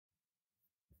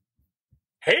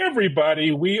Hey,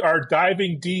 everybody. We are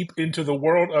diving deep into the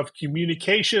world of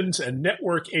communications and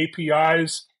network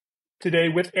APIs today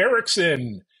with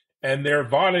Ericsson and their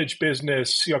Vonage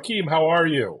business. Joachim, how are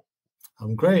you?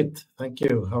 I'm great. Thank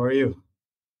you. How are you?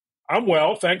 I'm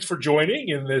well. Thanks for joining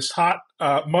in this hot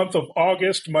month of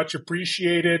August. Much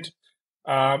appreciated.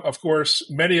 Of course,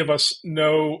 many of us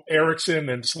know Ericsson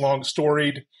and its long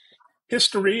storied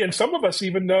history, and some of us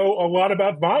even know a lot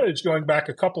about Vonage going back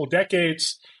a couple of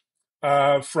decades.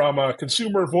 From a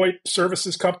consumer VoIP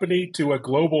services company to a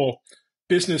global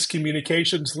business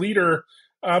communications leader.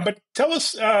 But tell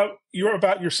us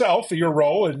about yourself, your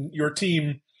role, and your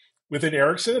team within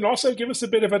Ericsson, and also give us a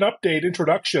bit of an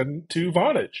introduction to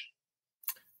Vonage.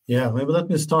 Yeah, maybe let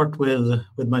me start with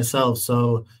myself.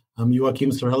 So I'm Joachim,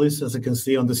 as you can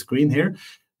see on the screen here,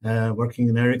 working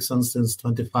in Ericsson since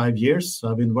 25 years.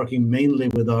 So I've been working mainly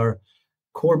with our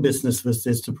core business, which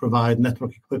is to provide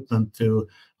network equipment to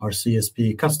our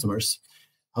CSP customers.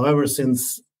 However,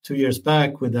 since 2 years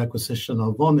back with the acquisition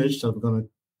of Vonage, that we're going to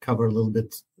cover a little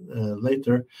bit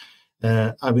later,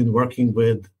 I've been working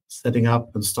with setting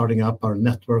up and starting up our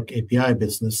network API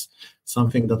business,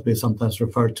 something that we sometimes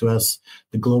refer to as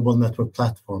the global network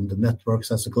platform, the networks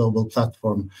as a global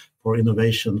platform for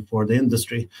innovation for the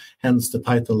industry. Hence the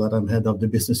title that I'm head of the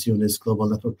business unit's global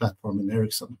network platform in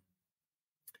Ericsson.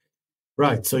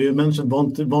 Right, so you mentioned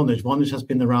Vonage. Vonage has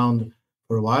been around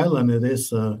for a while, and it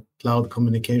is a cloud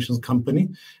communications company,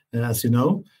 as you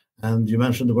know. And you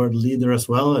mentioned the word leader as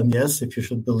well. And yes, if you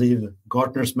should believe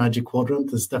Gartner's Magic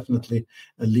Quadrant, is definitely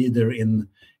a leader in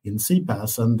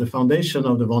CPaaS. And the foundation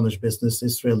of the Vonage business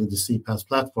is really the CPaaS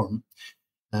platform.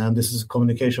 And this is a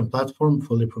communication platform,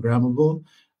 fully programmable,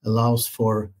 allows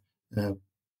for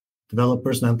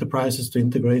developers and enterprises to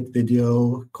integrate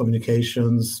video,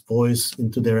 communications, voice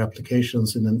into their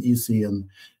applications in an easy and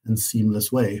seamless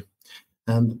way.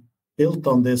 And built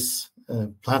on this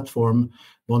platform,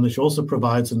 Vonage also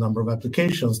provides a number of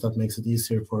applications that makes it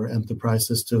easier for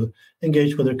enterprises to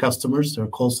engage with their customers. There are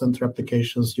call center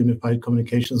applications, unified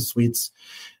communication suites,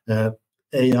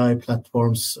 AI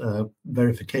platforms,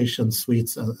 verification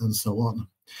suites, and so on.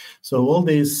 So all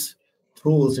these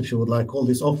tools, if you would like, all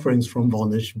these offerings from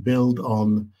Vonage build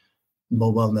on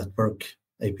mobile network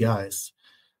APIs.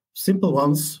 Simple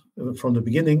ones from the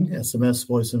beginning, SMS,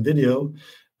 voice, and video.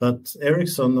 But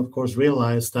Ericsson, of course,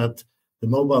 realized that the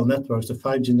mobile networks, the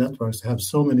 5G networks, have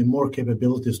so many more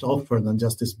capabilities to offer than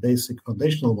just these basic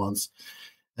foundational ones.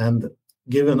 And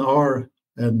given our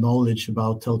knowledge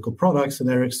about telco products in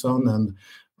Ericsson and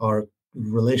our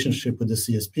relationship with the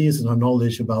CSPs and our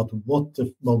knowledge about what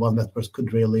the mobile networks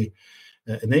could really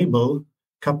enable,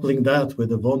 coupling that with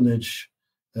the Vonage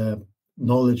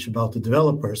knowledge about the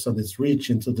developers and its reach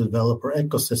into the developer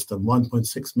ecosystem,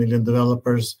 1.6 million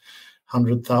developers,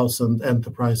 100,000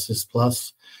 enterprises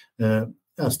plus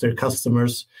as their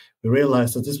customers, we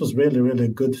realized that this was really, really a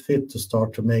good fit to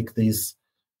start to make these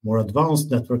more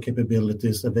advanced network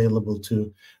capabilities available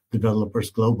to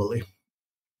developers globally.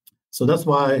 So that's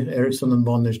why Ericsson and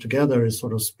Vonage together is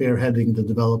sort of spearheading the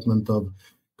development of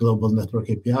global network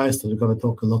APIs that we're going to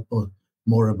talk a lot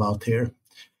more about here.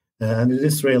 And it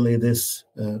is really this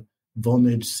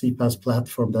Vonage CPaaS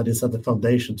platform that is at the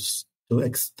foundation to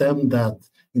extend that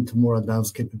into more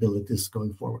advanced capabilities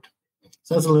going forward.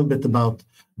 So that's a little bit about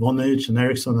Vonage and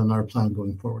Ericsson and our plan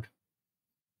going forward.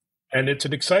 And it's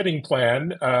an exciting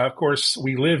plan. Of course,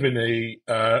 we live in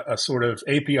a sort of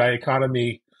API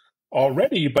economy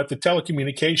already, but the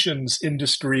telecommunications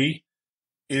industry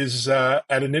is at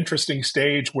an interesting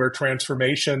stage where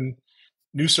transformation,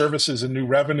 new services, and new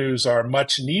revenues are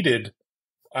much needed.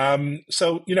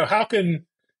 So, how can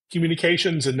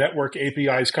communications and network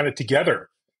APIs kind of together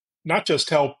not just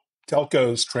help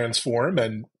telcos transform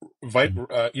and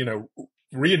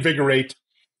reinvigorate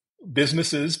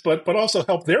businesses, but also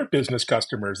help their business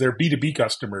customers, their B2B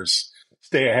customers,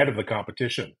 stay ahead of the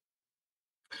competition?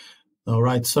 All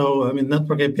right. So,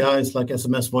 network APIs like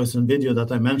SMS, voice, and video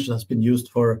that I mentioned has been used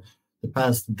for the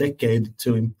past decade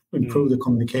to improve the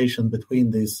communication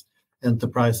between these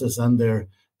enterprises and their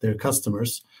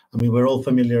customers. We're all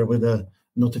familiar with a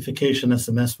notification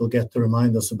SMS we'll get to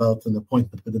remind us about an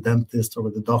appointment with the dentist or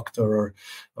with the doctor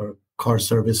or car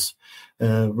service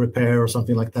repair or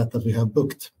something like that we have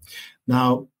booked.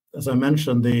 Now, as I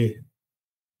mentioned, the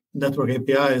network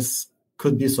APIs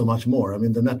could be so much more.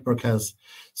 The network has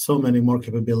so many more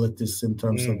capabilities in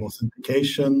terms of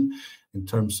authentication, in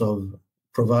terms of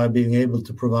being able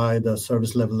to provide a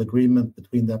service level agreement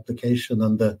between the application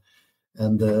and the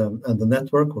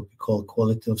network, what we call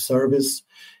quality of service.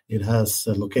 It has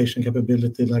a location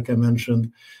capability, like I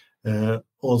mentioned.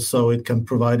 Also, it can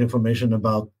provide information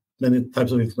about many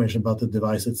types of information about the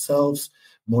device itself,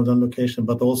 more than location,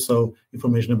 but also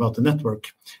information about the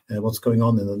network, what's going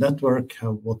on in the network,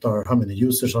 how many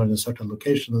users are in a certain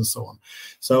location, and so on.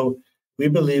 So we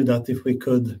believe that if we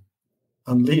could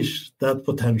unleash that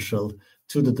potential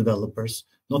to the developers,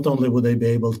 not only would they be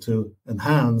able to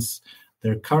enhance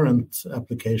their current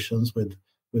applications with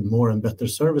more and better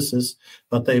services,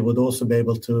 but they would also be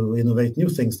able to innovate new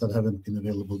things that haven't been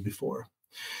available before.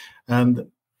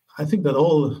 And I think that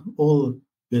all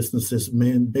businesses,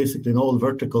 basically in all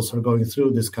verticals, are going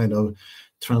through this kind of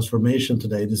transformation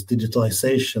today, this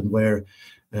digitalization where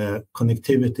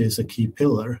connectivity is a key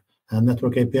pillar. And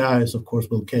network APIs, of course,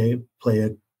 will play a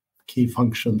key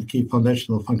function, the key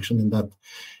foundational function in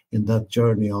that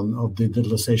journey of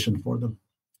digitalization for them.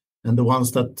 And the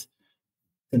ones that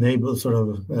enable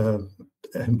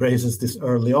embraces this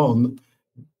early on,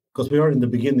 because we are in the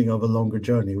beginning of a longer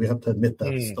journey. We have to admit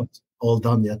that it's not all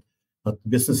done yet. But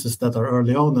businesses that are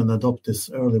early on and adopt this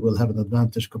early will have an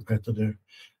advantage compared to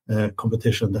their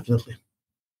competition, definitely.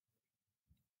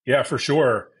 Yeah, for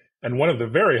sure. And one of the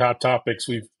very hot topics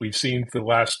we've seen for the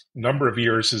last number of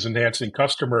years is enhancing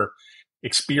customer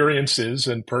experiences,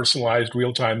 and personalized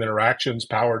real-time interactions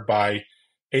powered by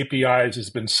APIs has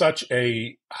been such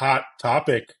a hot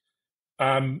topic.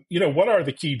 What are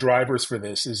the key drivers for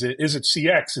this? Is it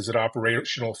CX? Is it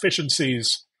operational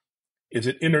efficiencies? Is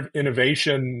it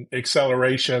innovation,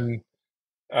 acceleration?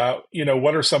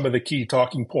 What are some of the key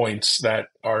talking points that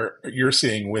you're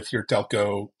seeing with your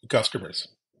telco customers?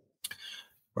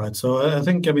 Right. So I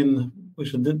think, we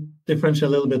should differentiate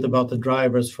a little bit about the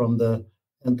drivers from the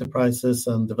enterprises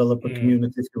and developer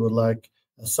community, if you would like,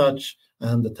 as such,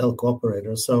 and the telco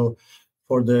operators. So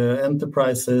for the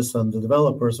enterprises and the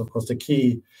developers, of course, the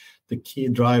key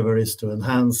driver is to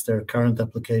enhance their current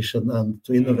application and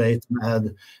to innovate and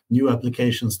add new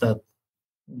applications that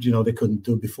they couldn't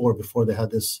do before they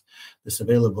had this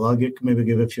available. I'll maybe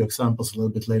give a few examples a little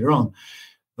bit later on.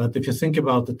 But if you think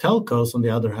about the telcos, on the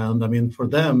other hand, for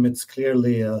them, it's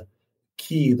clearly a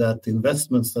key that the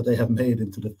investments that they have made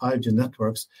into the 5G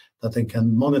networks, that they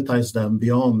can monetize them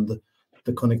beyond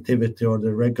the connectivity or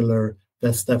the regular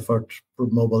best effort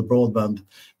mobile broadband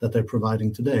that they're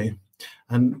providing today.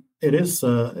 And it is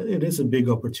a big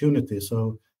opportunity.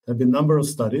 So there have been a number of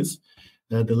studies.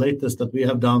 The latest that we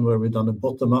have done, where we've done a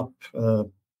bottom-up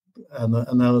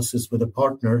analysis with a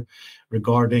partner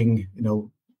regarding,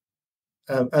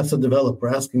 as a developer,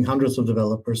 asking hundreds of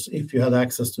developers, if you had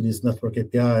access to these network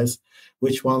APIs,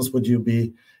 which ones would you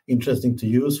be interesting to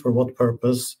use, for what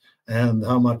purpose, and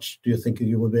how much do you think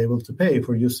you would be able to pay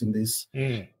for using these?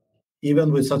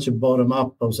 Even with such a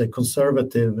bottom-up, I would say,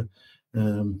 conservative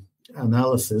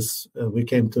analysis, we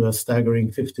came to a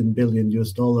staggering $15 billion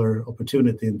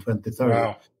opportunity in 2030,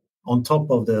 wow, on top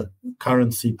of the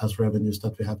current CPaaS revenues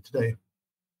that we have today.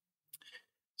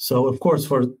 So, of course,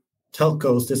 for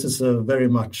telcos, this is a very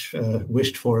much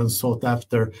wished for and sought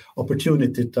after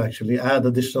opportunity to actually add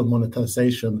additional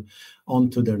monetization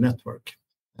onto their network.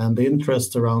 And the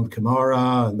interest around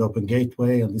Camara and Open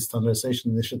Gateway and these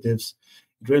standardization initiatives,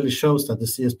 it really shows that the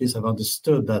CSPs have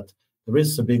understood that there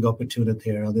is a big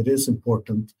opportunity here, and it is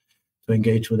important to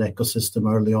engage with the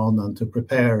ecosystem early on and to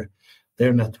prepare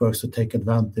their networks to take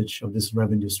advantage of this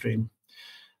revenue stream.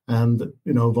 And,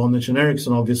 Vonage and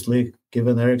Ericsson, obviously,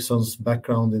 given Ericsson's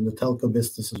background in the telco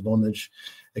business, as Vonage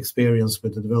experience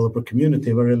with the developer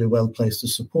community, were really well placed to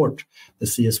support the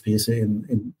CSPs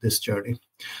in this journey.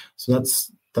 So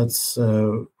that's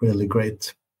really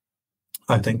great,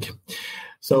 I think.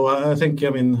 So I think,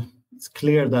 it's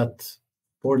clear that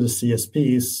for the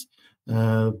CSPs,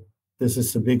 this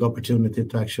is a big opportunity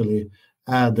to actually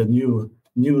add a new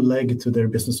leg to their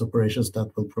business operations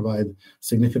that will provide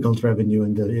significant revenue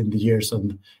in the years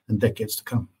and decades to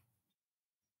come.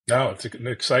 No, it's an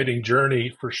exciting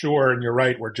journey for sure. And you're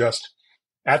right, we're just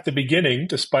at the beginning,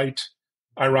 despite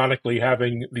ironically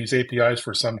having these APIs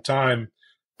for some time.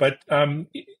 But,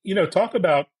 talk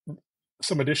about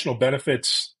some additional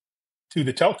benefits to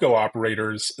the telco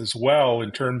operators as well,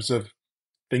 in terms of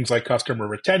things like customer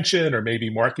retention or maybe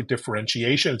market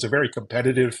differentiation. It's a very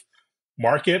competitive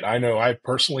market. I know I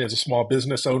personally, as a small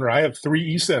business owner, I have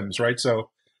 3 eSIMs, right? So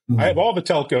I have all the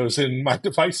telcos in my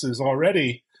devices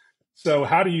already. So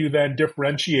how do you then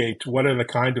differentiate? What are the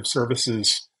kind of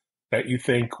services that you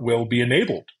think will be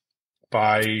enabled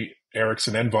by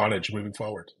Ericsson and Vonage moving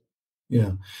forward?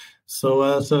 Yeah. So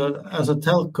as a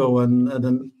telco and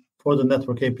then for the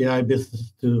network API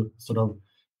business to sort of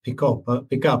pick up,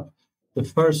 the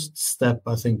first step,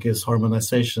 I think, is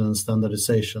harmonization and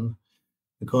standardization.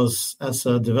 Because as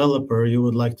a developer, you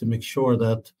would like to make sure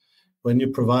that when you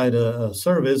provide a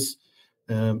service,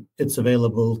 it's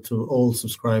available to all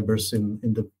subscribers in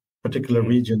the particular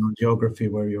region or geography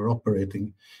where you're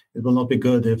operating. It will not be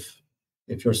good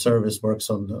if your service works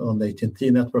on the AT&T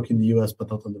network in the US, but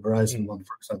not on the Verizon one,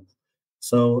 for example.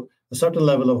 So a certain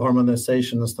level of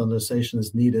harmonization and standardization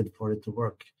is needed for it to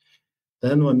work.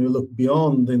 Then when you look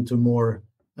beyond into more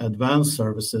advanced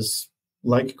services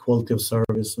like quality of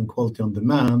service and quality on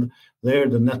demand, there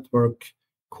the network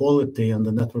quality and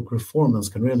the network performance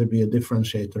can really be a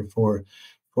differentiator for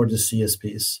the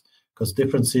CSPs, because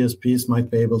different CSPs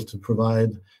might be able to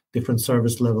provide different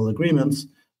service level agreements,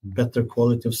 better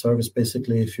quality of service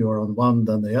basically if you are on one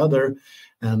than the other,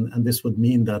 and this would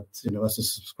mean that as a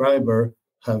subscriber,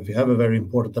 if you have a very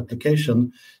important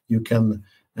application, you can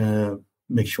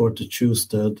make sure to choose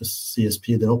the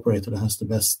CSP, the operator that has the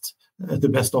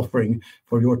best offering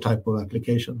for your type of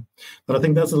application. But I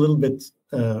think that's a little bit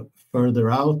further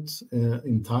out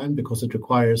in time, because it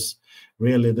requires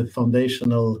really the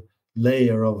foundational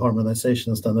layer of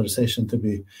harmonization and standardization to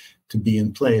be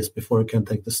in place before you can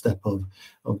take the step of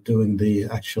doing the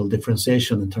actual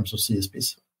differentiation in terms of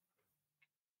CSPs.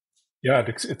 Yeah,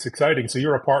 it's exciting. So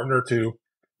you're a partner to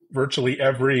virtually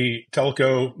every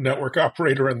telco network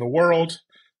operator in the world,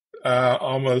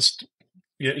 almost,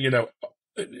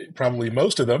 probably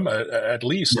most of them at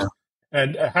least. Yeah.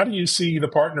 And how do you see the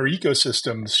partner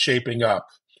ecosystems shaping up?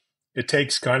 It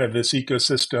takes kind of this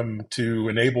ecosystem to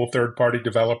enable third-party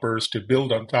developers to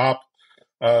build on top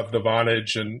of the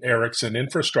Vonage and Ericsson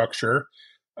infrastructure.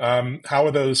 How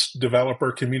are those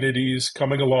developer communities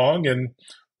coming along, and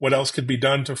what else could be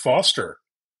done to foster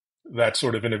that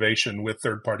sort of innovation with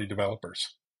third-party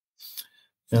developers?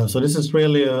 Yeah, so this is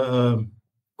really a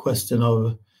question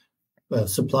of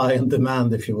supply and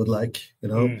demand, if you would like.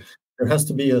 There has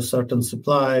to be a certain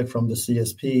supply from the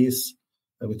CSPs.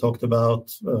 We talked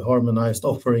about harmonized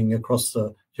offering across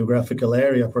the geographical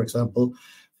area, for example,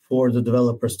 for the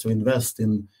developers to invest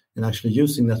in actually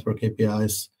using network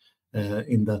APIs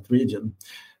in that region.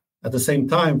 At the same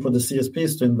time, for the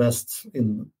CSPs to invest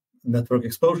in network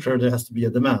exposure, there has to be a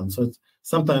demand. So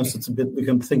sometimes it's we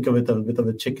can think of it as a bit of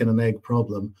a chicken and egg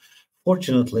problem.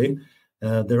 Fortunately,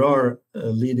 there are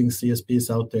leading CSPs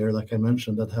out there, like I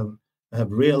mentioned, that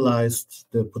have realized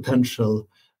the potential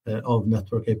of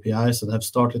network APIs and have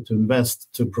started to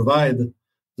invest to provide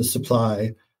the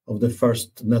supply of the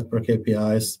first network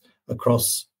APIs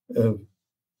across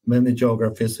many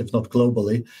geographies, if not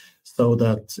globally, so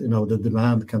that the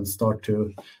demand can start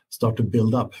to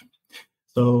build up.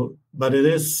 So, but it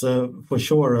is for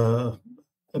sure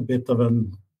a bit of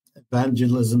an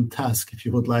evangelism task, if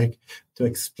you would like, to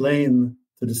explain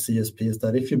to the CSPs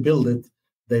that if you build it,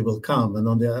 they will come. And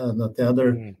on the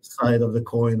other side of the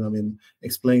coin,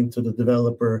 explain to the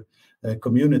developer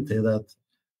community that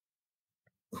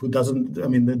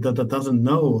doesn't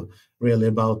know really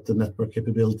about the network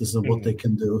capabilities and what they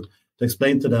can do, to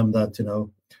explain to them that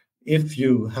if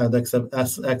you had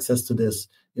access to this,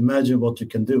 imagine what you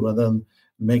can do, and then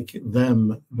make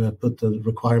them put the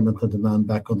requirement and demand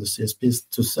back on the CSPs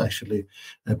to actually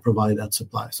provide that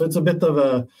supply. So it's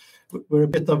we're a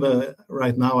bit of a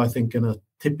right now, I think, in a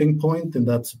tipping point in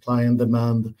that supply and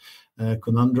demand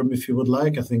conundrum, if you would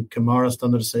like. I think Camara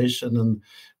standardization and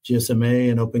GSMA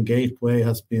and Open Gateway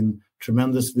has been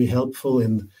tremendously helpful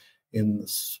in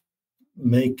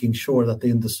making sure that the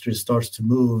industry starts to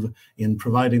move in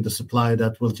providing the supply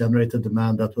that will generate the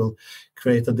demand, that will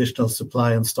create additional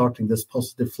supply, and starting this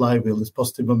positive flywheel, this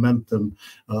positive momentum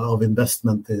of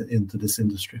investment into this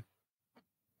industry.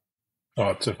 Oh,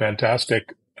 it's a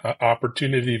fantastic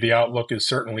opportunity. The outlook is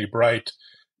certainly bright.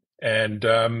 And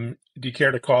do you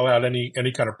care to call out any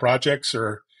kind of projects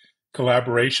or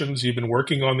collaborations you've been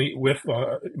working on with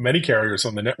many carriers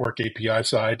on the network API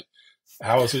side?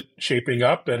 How is it shaping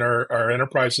up, and are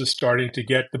enterprises starting to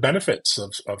get the benefits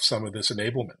of some of this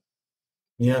enablement?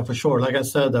 Yeah, for sure. Like I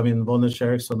said, Vonage,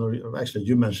 Ericsson, or actually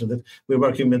you mentioned it, we're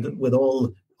working with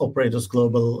all operators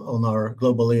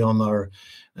globally on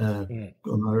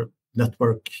our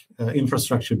network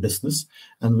infrastructure business,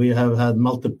 and we have had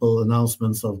multiple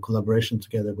announcements of collaboration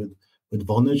together with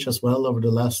Vonage as well over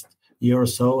the last year or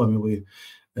so. We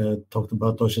talked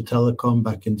about Deutsche Telekom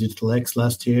back in Digital X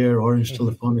last year, Orange,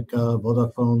 Telefonica,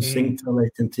 Vodafone, Singtel,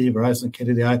 AT&T, Verizon,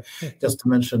 KDDI, just to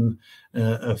mention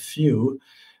a few.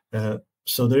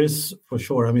 So there is, for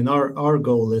sure, our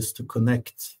goal is to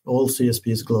connect all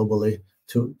CSPs globally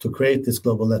to create this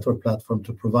global network platform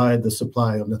to provide the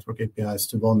supply of network APIs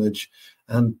to Vonage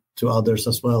and to others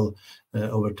as well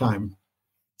over time.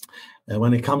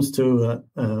 When it comes to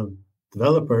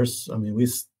developers,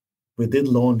 we did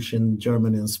launch in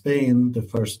Germany and Spain the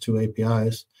first two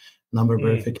APIs, number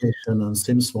verification and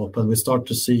SIM swap, and we start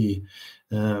to see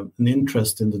an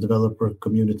interest in the developer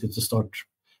community to start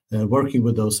working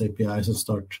with those APIs and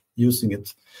start using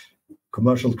it.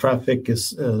 Commercial traffic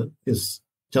is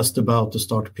just about to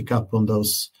start to pick up on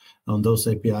those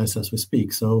APIs as we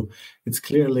speak. So it's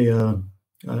clearly, I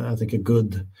think, a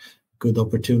good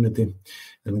opportunity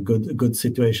and a good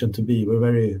situation to be.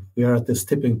 We are at this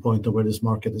tipping point of where this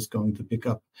market is going to pick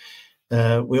up.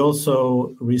 We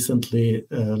also recently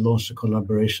launched a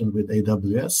collaboration with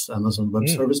AWS, Amazon Web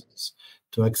Services,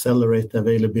 to accelerate the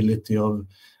availability of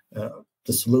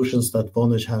the solutions that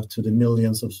Vonage have to the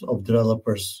millions of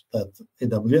developers that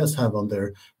AWS have on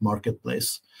their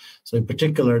marketplace. So in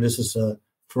particular, this is a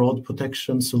fraud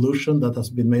protection solution that has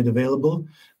been made available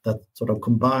that sort of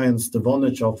combines the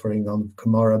Vonage offering on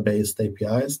Camara-based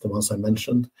APIs, the ones I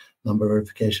mentioned, number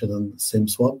verification and SIM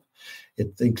swap.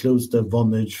 It includes the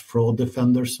Vonage Fraud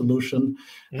Defender solution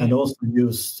and also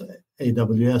use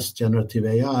AWS generative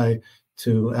AI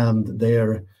and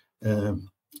their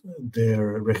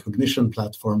recognition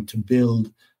platform to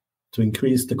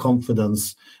increase the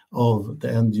confidence of the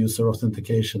end user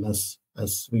authentication as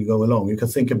we go along. You can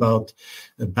think about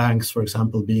banks, for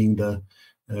example, being the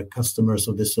customers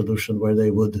of this solution, where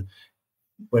the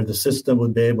system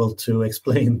would be able to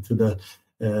explain to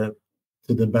the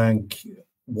bank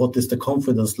what is the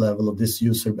confidence level of this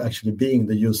user actually being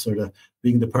the user,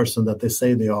 being the person that they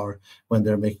say they are when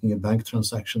they're making a bank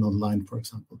transaction online, for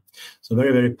example. So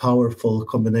very, very powerful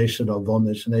combination of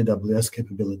Vonage and AWS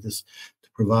capabilities to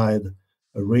provide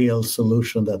a real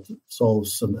solution that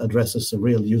solves and addresses a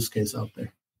real use case out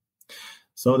there.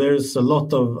 So there's a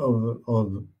lot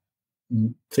of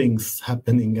things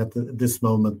happening at this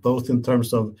moment, both in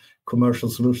terms of commercial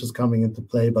solutions coming into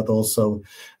play, but also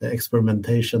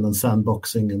experimentation and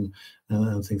sandboxing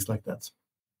and things like that.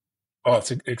 Oh,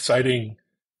 it's exciting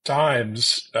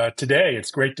times today.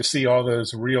 It's great to see all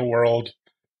those real-world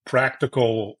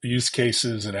practical use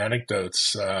cases and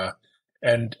anecdotes.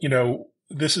 And,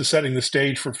 this is setting the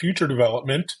stage for future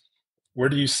development. Where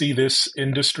do you see this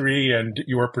industry and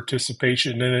your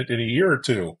participation in it in a year or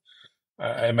two?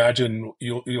 I imagine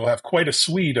you'll have quite a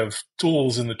suite of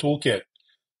tools in the toolkit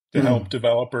to help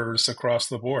developers across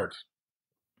the board.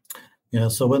 Yeah,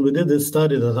 so when we did this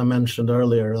study that I mentioned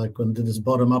earlier, like when we did this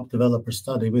bottom-up developer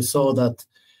study, we saw that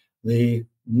the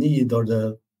need or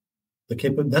the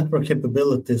network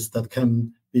capabilities that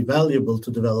can be valuable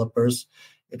to developers,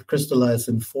 it crystallized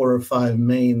in 4 or 5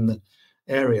 main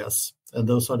areas, and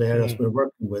those are the areas we're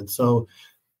working with. So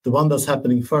the one that's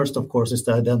happening first, of course, is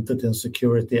the identity and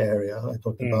security area. I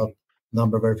talked about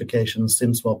number verification and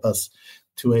SIM swap as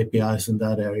 2 APIs in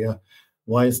that area.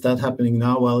 Why is that happening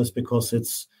now? Well, it's because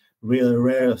it's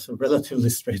relatively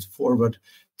straightforward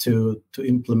to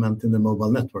implement in the mobile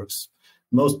networks.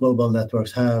 Most mobile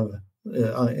networks have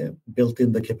built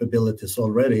in the capabilities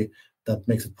already that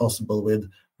makes it possible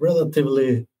with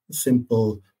relatively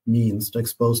simple means to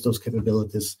expose those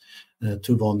capabilities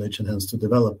to Vonage and hence to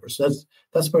developers.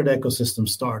 That's where the ecosystem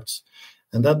starts.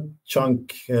 And that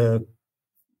chunk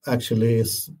actually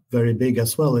is very big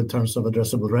as well in terms of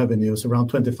addressable revenues,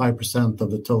 around 25% of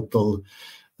the total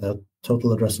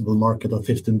addressable market of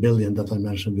 15 billion that I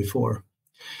mentioned before.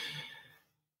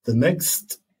 The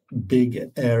next big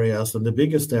areas, and the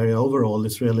biggest area overall,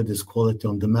 is really this quality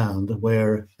on demand,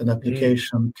 where an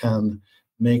application can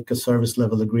make a service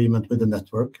level agreement with the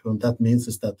network. And that means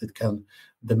is that it can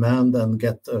demand and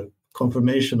get a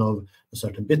confirmation of a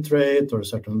certain bit rate or a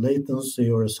certain latency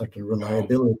or a certain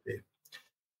reliability.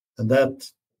 And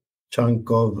that chunk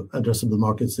of addressable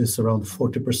markets is around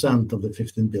 40% of the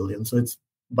 15 billion. So it's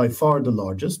by far the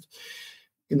largest.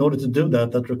 In order to do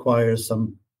that, that requires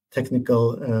some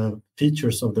technical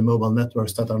features of the mobile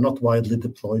networks that are not widely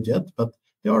deployed yet, but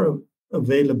they are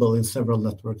available in several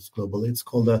networks globally. It's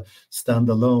called a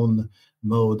standalone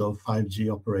mode of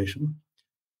 5G operation.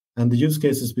 And the use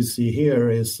cases we see here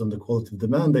is on the quality of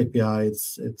demand API.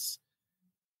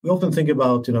 We often think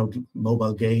about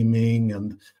mobile gaming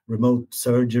and remote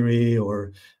surgery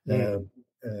or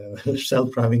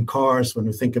self-driving cars when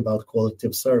we think about quality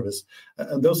of service.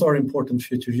 And those are important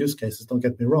future use cases, don't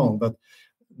get me wrong, but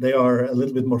they are a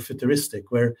little bit more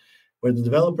futuristic, where the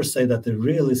developers say that they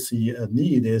really see a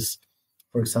need is,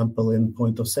 for example, in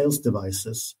point of sales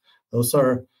devices. Those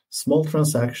are small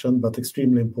transaction, but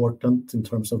extremely important in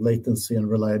terms of latency and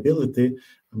reliability.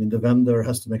 I mean, the vendor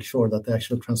has to make sure that the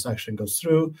actual transaction goes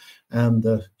through, and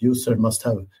the user must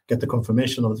get the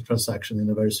confirmation of the transaction in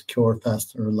a very secure,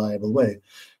 fast, and reliable way.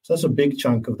 So that's a big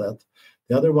chunk of that.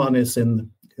 The other one is in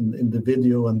the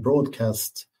video and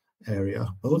broadcast area,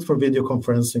 both for video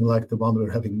conferencing like the one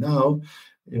we're having now,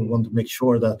 You want to make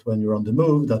sure that when you're on the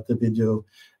move, that the video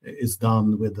is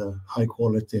done with a high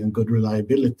quality and good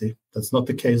reliability. That's not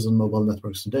the case on mobile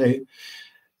networks today.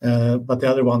 But the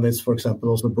other one is, for example,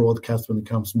 also broadcast when it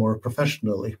comes more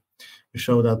professionally. We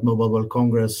showed at Mobile World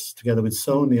Congress together with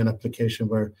Sony an application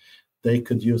where they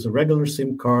could use a regular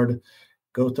SIM card,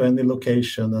 go to any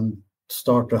location and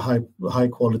start a high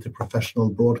quality professional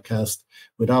broadcast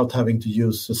without having to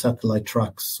use satellite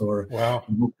trucks or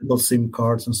multiple SIM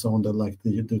cards and so on that like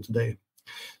you do today.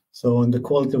 So in the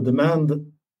quality of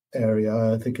demand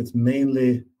area, I think it's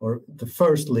mainly,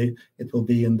 firstly, it will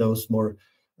be in those more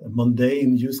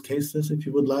mundane use cases, if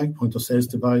you would like, point of sales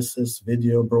devices,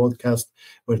 video, broadcast,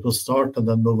 where it will start and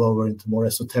then move over into more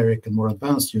esoteric and more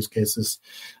advanced use cases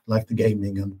like the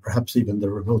gaming and perhaps even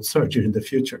the remote surgery in the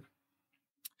future.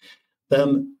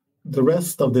 Then the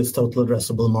rest of this total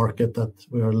addressable market that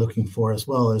we are looking for as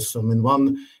well is,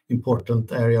 one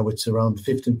important area which is around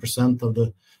 15% of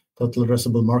the total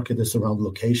addressable market is around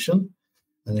location.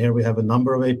 And here we have a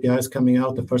number of APIs coming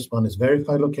out. The first one is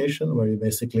verify location, where you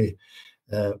basically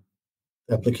the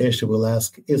application will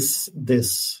ask, is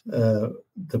this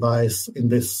device in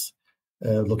this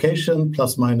location,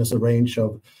 plus minus a range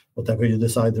of whatever you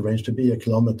decide the range to be, 1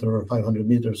 kilometer or 500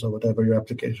 meters or whatever your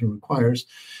application requires.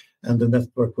 And the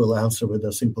network will answer with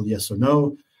a simple yes or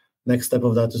no. Next step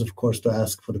of that is, of course, to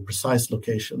ask for the precise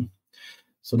location.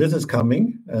 So this is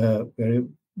coming. We're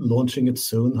launching it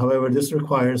soon. However, this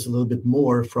requires a little bit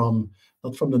more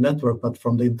not from the network, but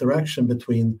from the interaction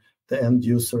between the end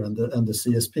user and the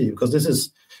CSP, because this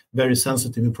is very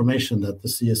sensitive information that the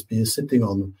CSP is sitting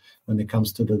on when it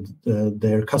comes to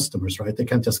their customers, right? They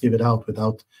can't just give it out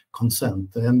without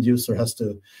consent. The end user has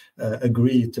to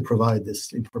agree to provide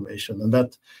this information, and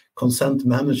that consent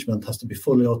management has to be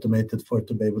fully automated for it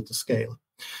to be able to scale.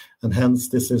 And hence,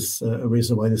 this is a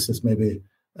reason why this is maybe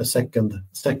a second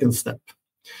step.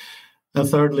 And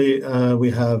thirdly,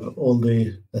 we have all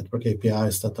the network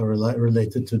APIs that are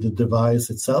related to the device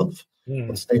itself.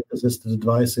 What status is the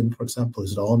device in, for example?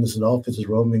 Is it on? Is it off? Is it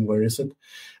roaming? Where is it?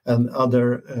 And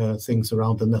other things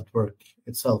around the network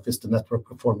itself. Is the network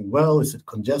performing well? Is it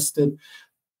congested?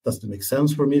 Does it make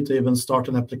sense for me to even start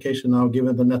an application now,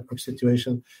 given the network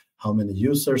situation? How many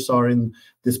users are in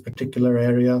this particular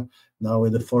area? Now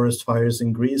with the forest fires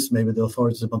in Greece, maybe the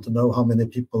authorities want to know how many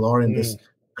people are in this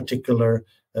particular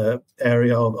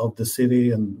area of the city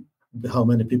and how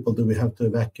many people do we have to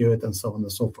evacuate and so on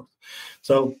and so forth.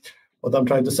 So what I'm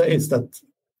trying to say is that,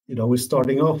 we're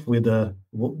starting off with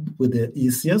the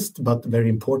easiest but very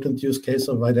important use case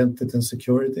of identity and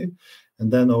security.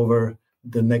 And then over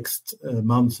the next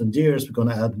months and years, we're going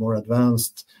to add more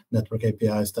advanced network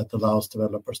APIs that allows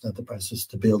developers and enterprises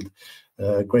to build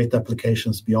great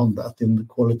applications beyond that in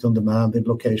quality on demand, in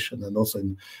location, and also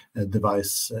in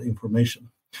device information.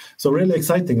 So really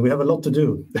exciting. We have a lot to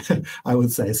do, I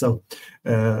would say. So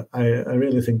I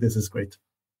really think this is great.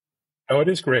 Oh, it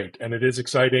is great. And it is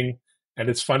exciting. And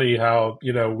it's funny how,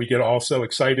 we get all so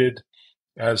excited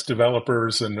as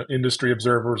developers and industry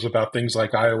observers about things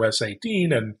like iOS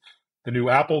 18 and the new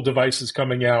Apple devices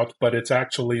coming out, but it's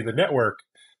actually the network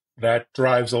that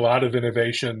drives a lot of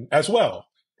innovation as well.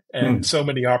 And so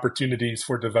many opportunities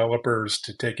for developers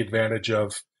to take advantage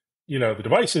of the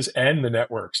devices and the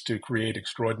networks to create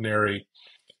extraordinary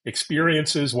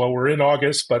experiences. Well, we're in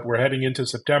August, but we're heading into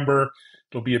September.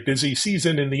 It'll be a busy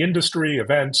season in the industry,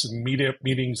 events and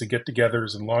meetings and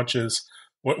get-togethers and launches.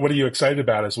 What are you excited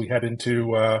about as we head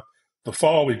into the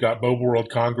fall? We've got Mobile World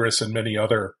Congress and many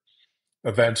other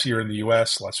events here in the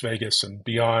U.S., Las Vegas and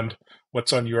beyond.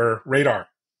 What's on your radar?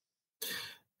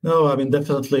 No,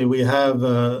 definitely we have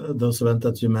those events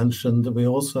that you mentioned. We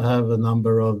also have a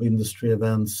number of industry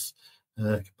events,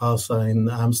 CPaaS in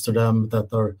Amsterdam,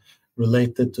 that are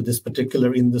related to this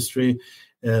particular industry.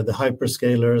 The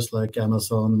hyperscalers like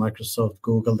Amazon, Microsoft,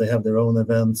 Google, they have their own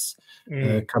events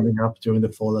coming up during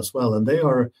the fall as well. And they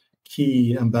are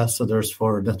key ambassadors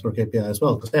for Network API as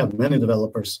well, because they have many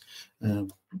developers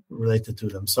related to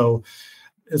them. So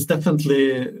it's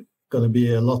definitely going to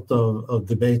be a lot of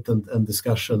debate and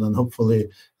discussion and hopefully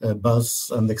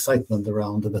buzz and excitement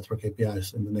around the Network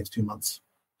APIs in the next few months.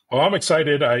 Well, I'm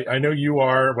excited. I know you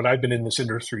are, but I've been in this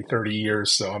industry 30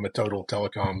 years, so I'm a total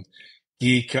telecom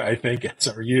geek, I think, as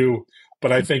are you.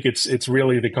 But I think it's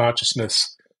really the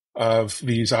consciousness of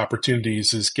these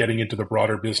opportunities is getting into the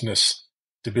broader business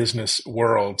to business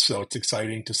world. So it's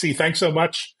exciting to see. Thanks so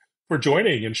much for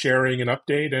joining and sharing an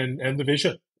update and the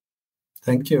vision.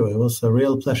 Thank you. It was a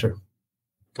real pleasure.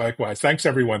 Likewise. Thanks,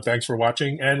 everyone. Thanks for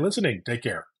watching and listening. Take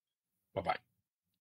care. Bye-bye.